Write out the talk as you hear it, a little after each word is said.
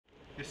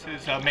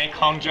This is a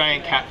Mekong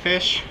giant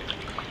catfish,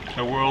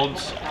 the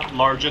world's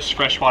largest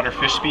freshwater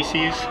fish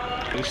species.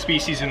 The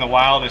species in the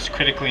wild is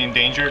critically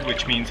endangered,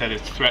 which means that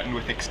it's threatened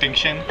with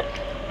extinction.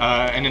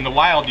 And in the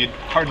wild, you'd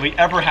hardly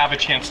ever have a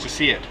chance to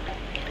see it.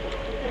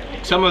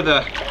 Some of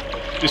the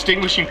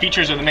distinguishing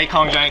features of the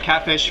Mekong giant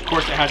catfish, of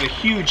course, it has a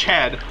huge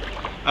head,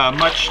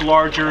 much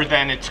larger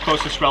than its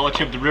closest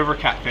relative, the river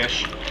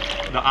catfish.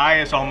 The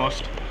eye is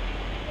almost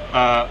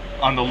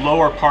on the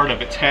lower part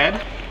of its head.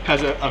 It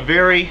has a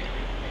very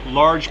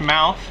large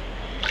mouth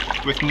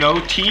with no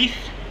teeth,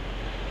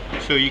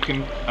 so you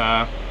can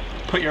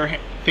put your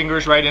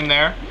fingers right in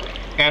there.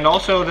 And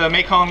also the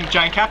Mekong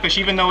giant catfish,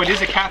 even though it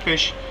is a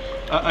catfish,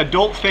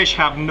 adult fish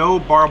have no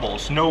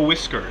barbels, no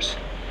whiskers.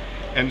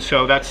 And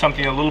so that's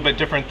something a little bit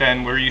different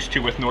than we're used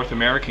to with North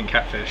American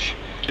catfish.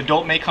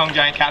 Adult Mekong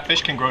giant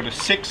catfish can grow to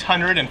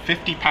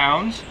 650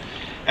 pounds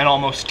and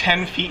almost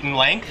 10 feet in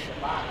length.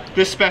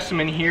 This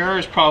specimen here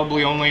is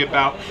probably only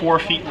about 4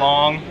 feet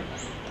long,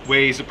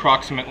 weighs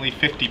approximately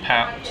 50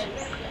 pounds.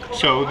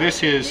 So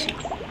this is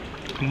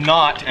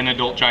not an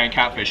adult giant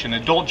catfish. An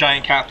adult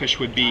giant catfish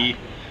would be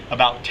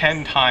about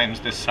 10 times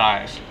this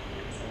size.